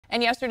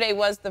And yesterday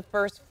was the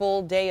first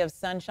full day of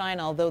sunshine.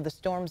 Although the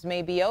storms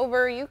may be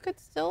over, you could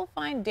still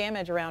find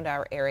damage around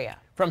our area.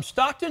 From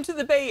Stockton to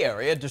the Bay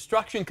Area,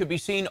 destruction could be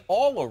seen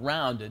all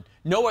around, and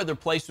no other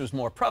place was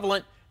more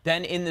prevalent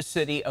than in the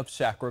city of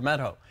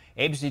Sacramento.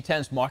 ABC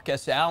 10's Mark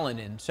S. Allen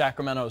in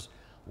Sacramento's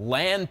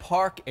Land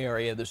Park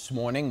area this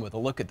morning with a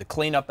look at the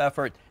cleanup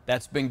effort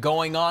that's been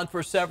going on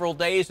for several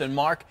days. And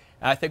Mark,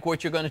 I think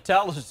what you're going to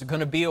tell us is it's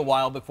going to be a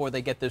while before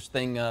they get this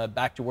thing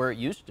back to where it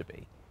used to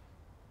be.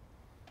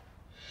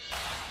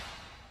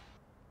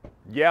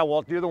 Yeah,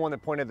 Walt, you're the one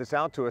that pointed this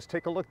out to us.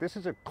 Take a look. This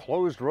is a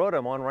closed road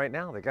I'm on right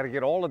now. They got to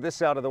get all of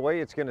this out of the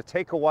way. It's going to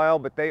take a while,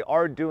 but they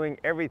are doing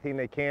everything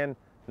they can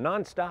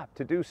nonstop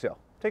to do so.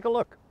 Take a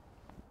look.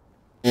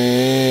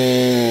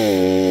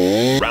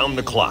 Round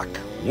the clock,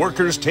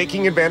 workers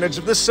taking advantage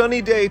of the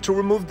sunny day to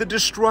remove the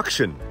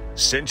destruction.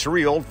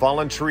 Century-old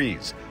fallen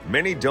trees,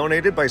 many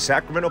donated by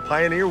Sacramento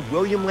pioneer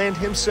William Land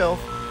himself,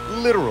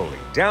 literally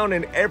down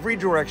in every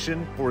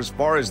direction for as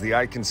far as the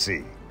eye can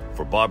see.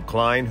 For Bob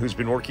Klein, who's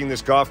been working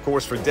this golf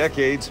course for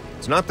decades,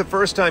 it's not the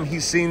first time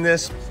he's seen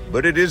this,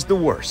 but it is the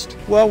worst.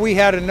 Well, we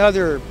had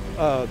another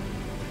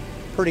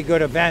pretty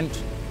good event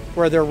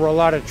where there were a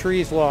lot of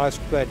trees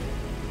lost, but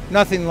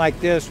nothing like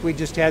this. We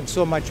just had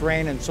so much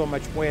rain and so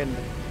much wind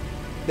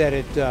that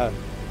it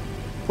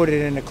put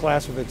it in a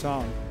class of its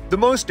own. The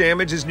most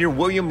damage is near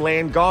William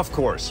Land Golf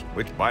Course,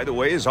 which, by the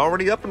way, is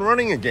already up and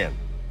running again.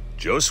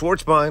 Joe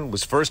Schwartzbein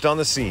was first on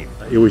the scene.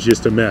 It was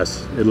just a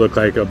mess. It looked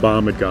like a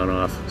bomb had gone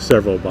off.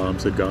 Several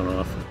bombs had gone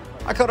off.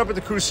 I caught up with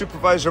the crew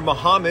supervisor,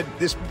 Mohammed,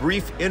 this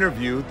brief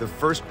interview, the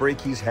first break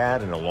he's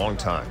had in a long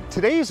time.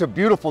 Today is a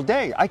beautiful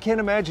day. I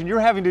can't imagine you're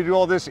having to do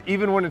all this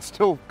even when it's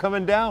still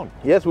coming down.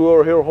 Yes, we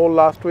were here whole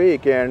last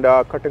week and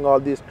cutting all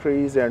these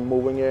trees and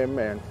moving them,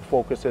 and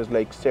focus is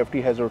like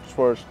safety hazards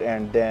first,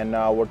 and then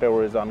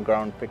whatever is on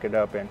ground, pick it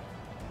up. And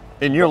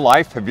in your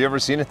life, have you ever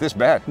seen it this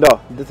bad?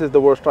 no, this is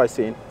the worst I've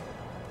seen,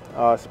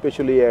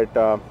 especially at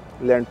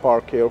Land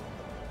Park here.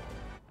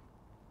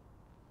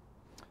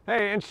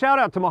 Hey, and shout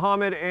out to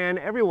Mohammed and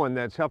everyone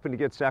that's helping to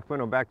get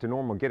Sacramento back to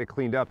normal, get it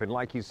cleaned up. And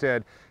like he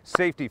said,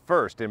 safety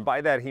first. And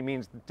by that, he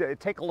means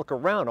take a look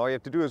around. All you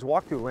have to do is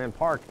walk through Land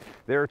Park.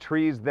 There are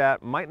trees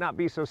that might not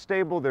be so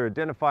stable. They're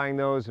identifying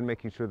those and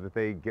making sure that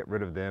they get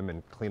rid of them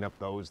and clean up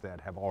those that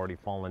have already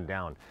fallen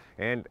down.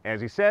 And as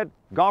he said,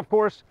 golf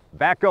course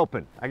back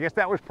open. I guess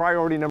that was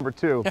priority number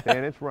 2,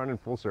 and it's running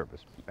full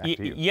service. Back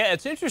to you. Yeah,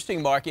 it's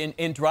interesting, Mark,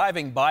 in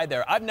driving by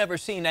there, I've never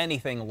seen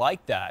anything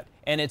like that.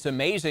 And it's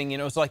amazing, you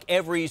know, it's like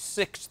every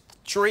 6th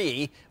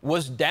tree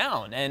was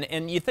down.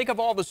 And you think of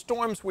all the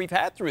storms we've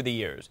had through the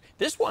years.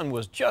 This one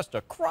was just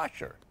a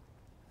crusher.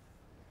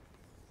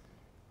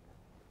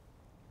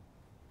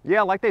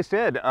 Yeah, like they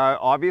said,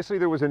 obviously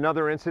there was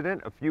another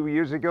incident a few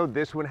years ago.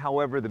 This one,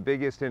 however, the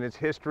biggest in its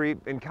history,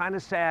 and kind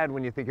of sad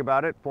when you think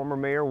about it. Former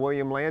Mayor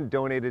William Land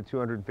donated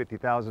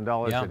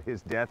 $250,000 at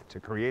his death to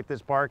create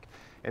this park,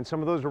 and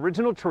some of those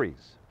original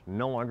trees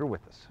no longer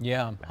with us.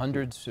 Yeah,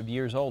 hundreds of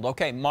years old.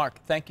 Okay,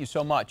 Mark, thank you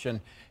so much.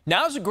 And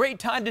now's a great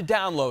time to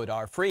download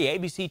our free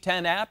ABC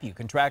 10 app. You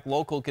can track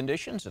local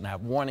conditions and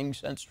have warnings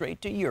sent straight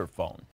to your phone.